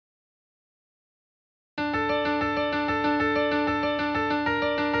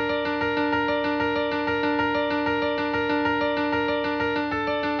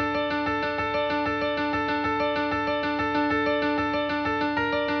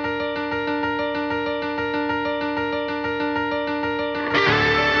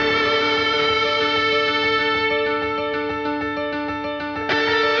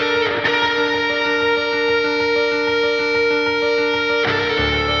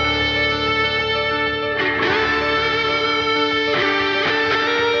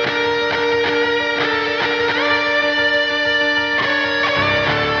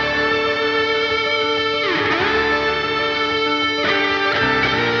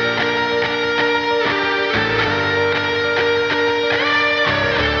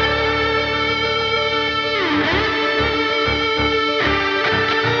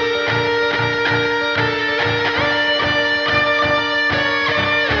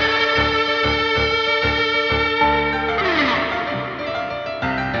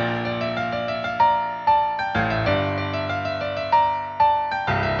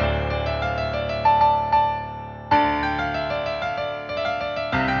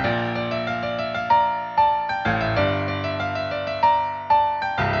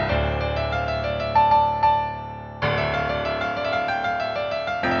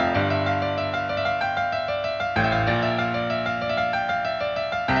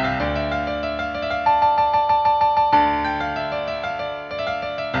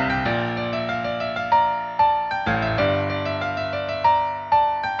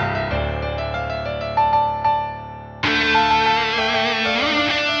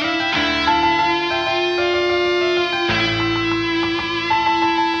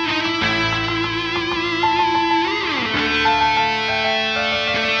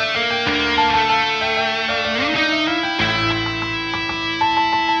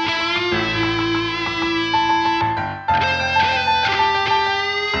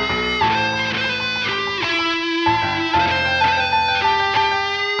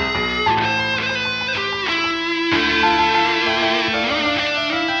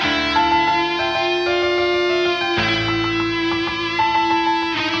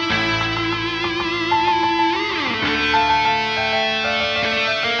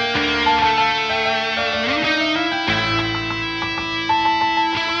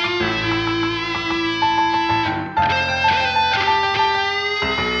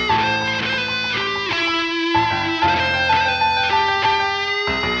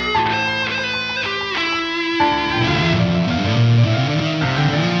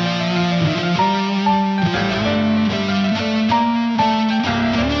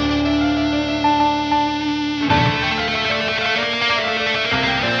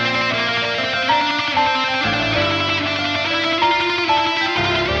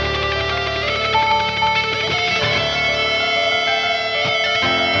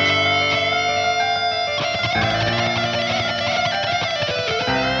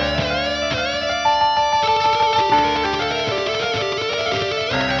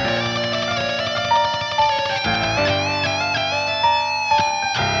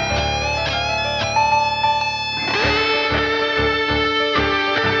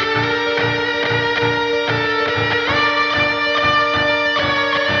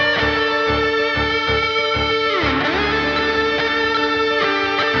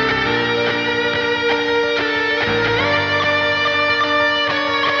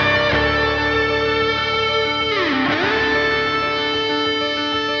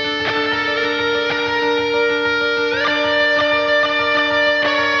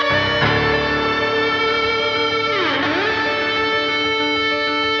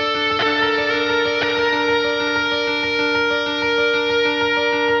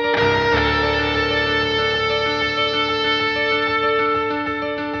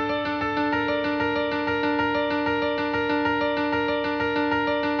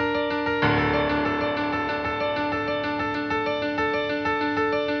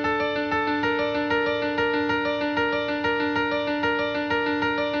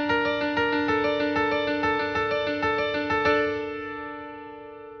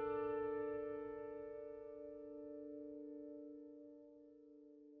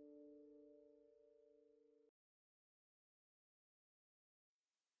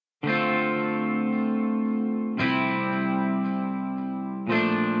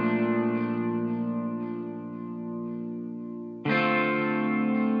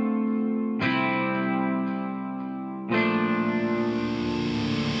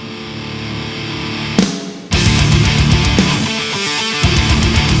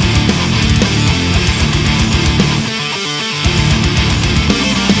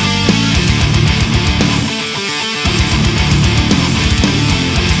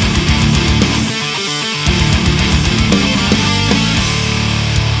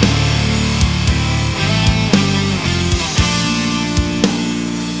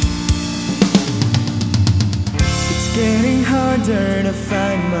harder to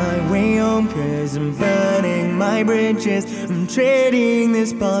find my way home, 'cause I'm burning my bridges, I'm treading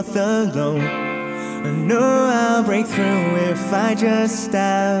this path alone. I know I'll break through if I just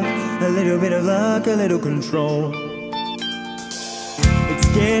have a little bit of luck, a little control. It's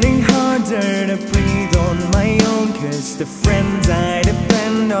getting harder to breathe on my own, 'cause the friends I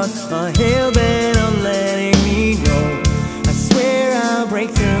depend on are hell-bent on letting me go. I swear I'll break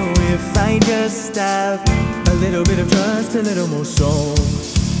through if I just have a little bit of trust, a little more soul.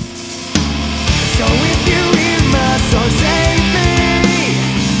 So if you hear my song, save me,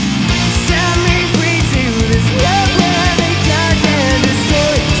 set me free to this love where they judge and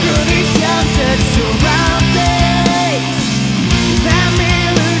destroy. Through these sheltered surroundings, let me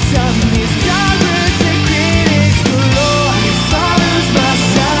loose on these darkness and critics galore. If I lose my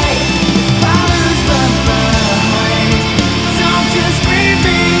sight, if I lose my mind, don't just leave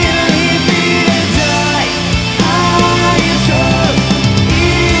me and leave me to die. I am strong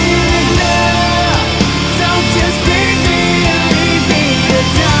enough. Don't just leave me and leave me to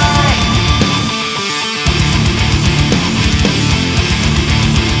die.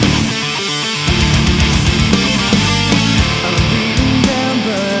 I'm breathing down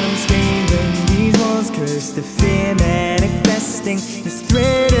but I'm scaling these walls, 'cause the fear manifesting is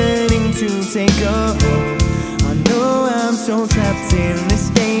threatening to take a hold. I know I'm so trapped in this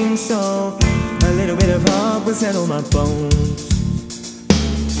game, so a little bit of hope will settle my bones.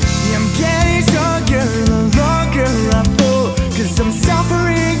 I'm getting stronger the longer I fall, 'cause I'm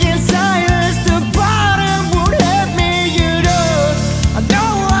suffering in silence. The bottom won't let me, you know. I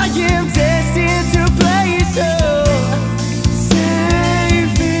know I am destined to play, so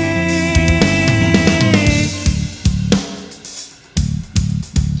save me.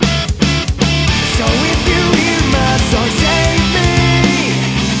 So if you hear my song, save me,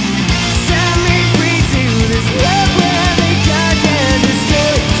 set me free to this love where they judge and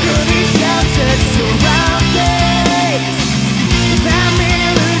destroy. Through these sheltered surroundings, let me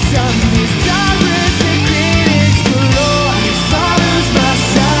loose on these darkness and critics galore. If I lose my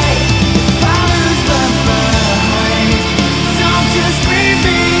sight, if I lose my mind, don't just leave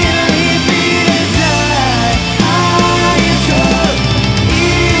me and leave me to die. I am strong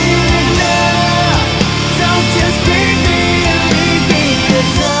enough. Don't just leave me and leave me to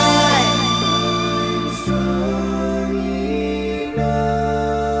die. Strong enough.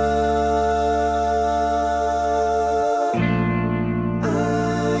 I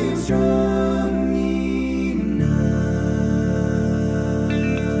am strong enough.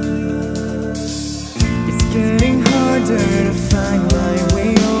 It's getting harder to find my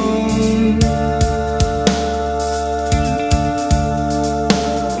way home.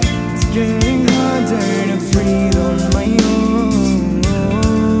 It's getting harder to breathe on my own.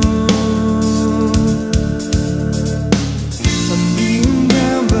 I'm beaten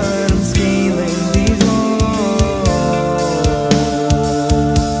down but I'm scaling these walls.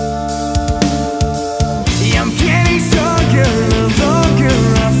 I'm getting stronger the longer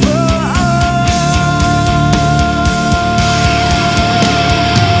I fall.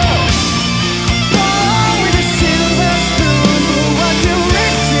 Born with a silver spoon, but what do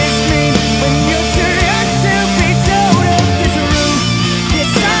riches mean when you're too young to be told of this room?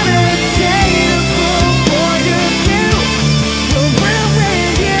 This unattainable point of view will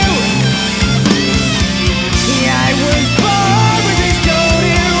ruin you. Yeah, I was born with these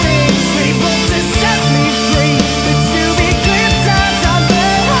golden rings, able to set me free, but to be clipped as I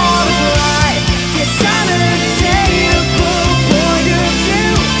learn how to fly. This unattainable point of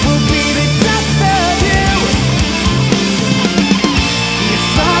view will be the death of you. If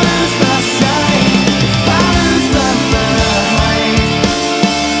I lose my sight, if I lose my mind,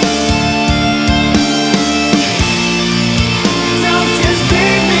 don't just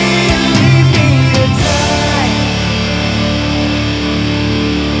leave me and leave me to die.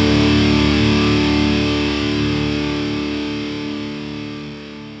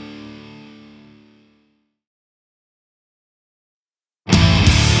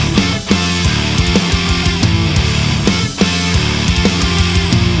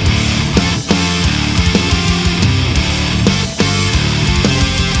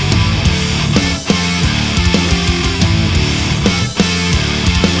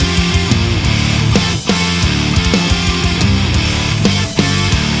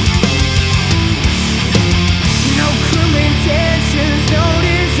 No cruel intentions, no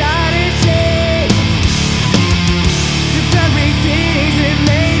desire to change. The very things that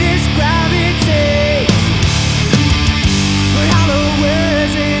made us gravitate. But hollow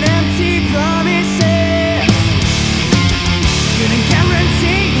words and empty promises couldn't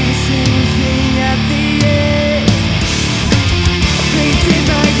guarantee the same thing at the end.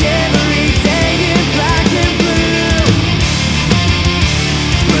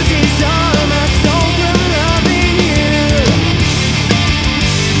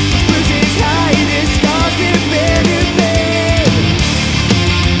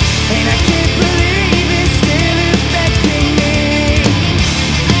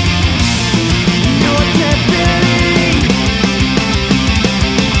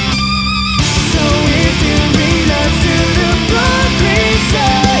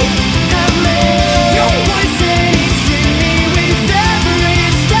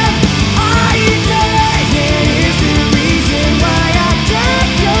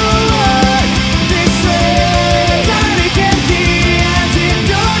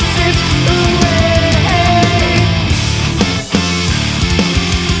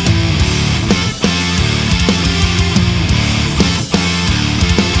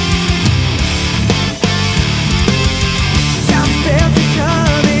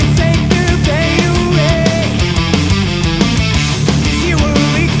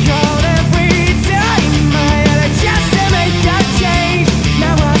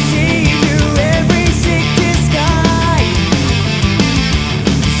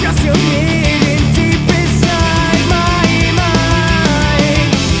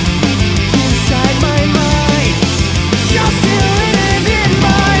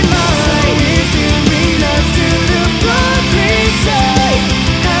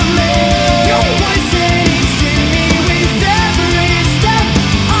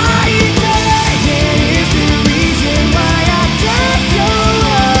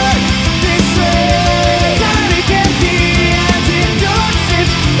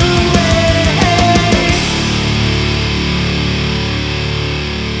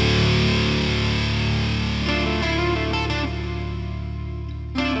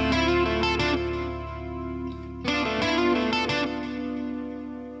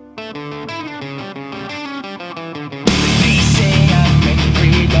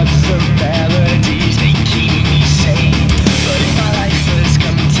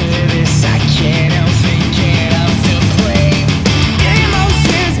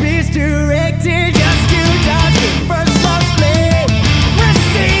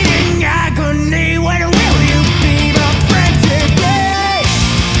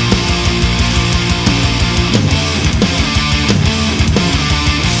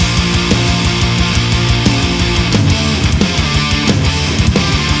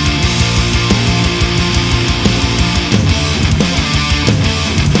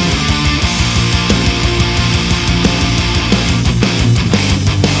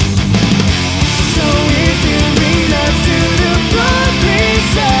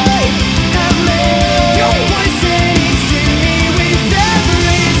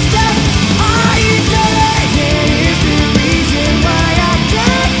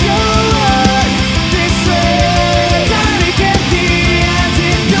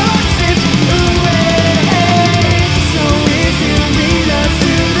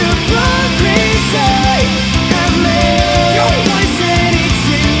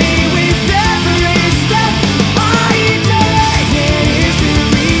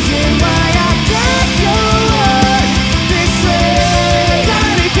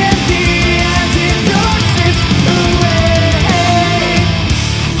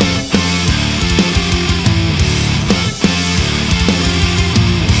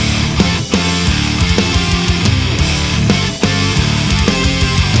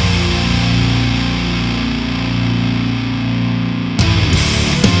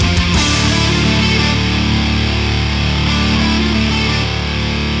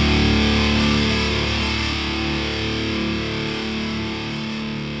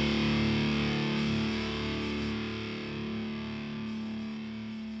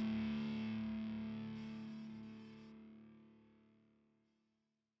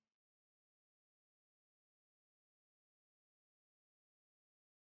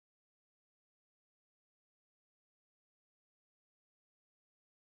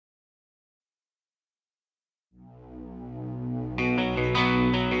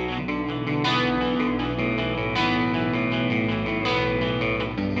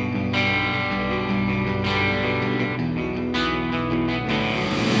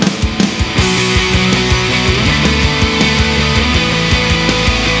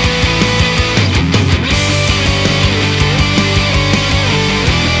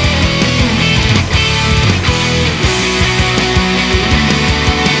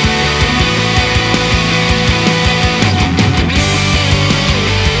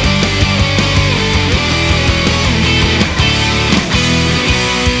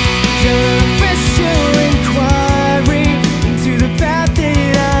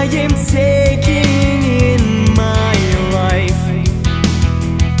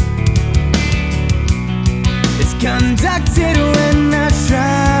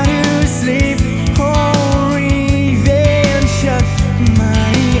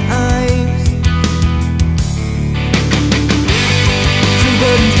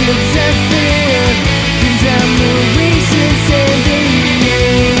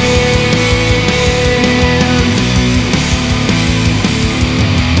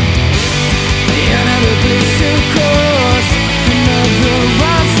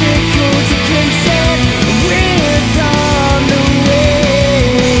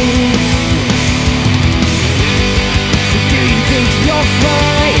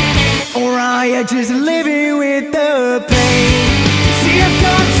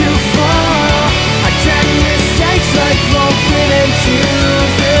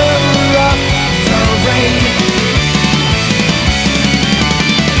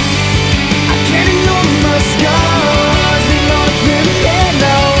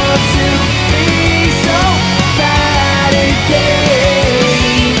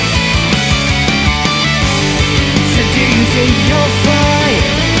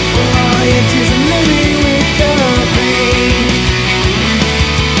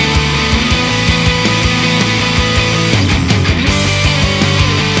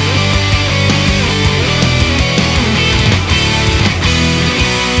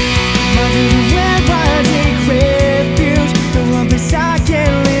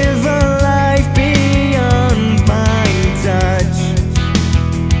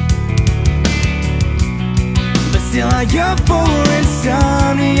 Still I up for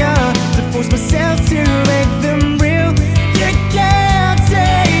insomnia, to force myself to make them real. You can't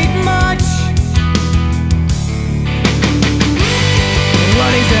take much.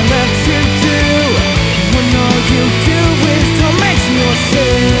 What is there left to do when all you do is torment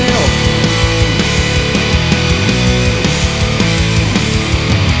yourself?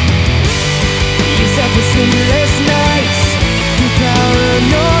 You suffer sleepless nights through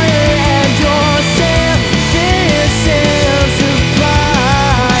paranoia and your selfish sense of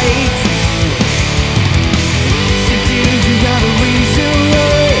pride. So do you got a reason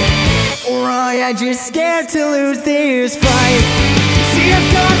why, or are you just scared to lose this fight? See, I've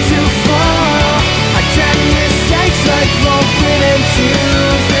gone too far. I've done mistakes like won't prevent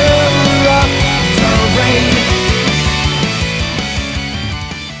you.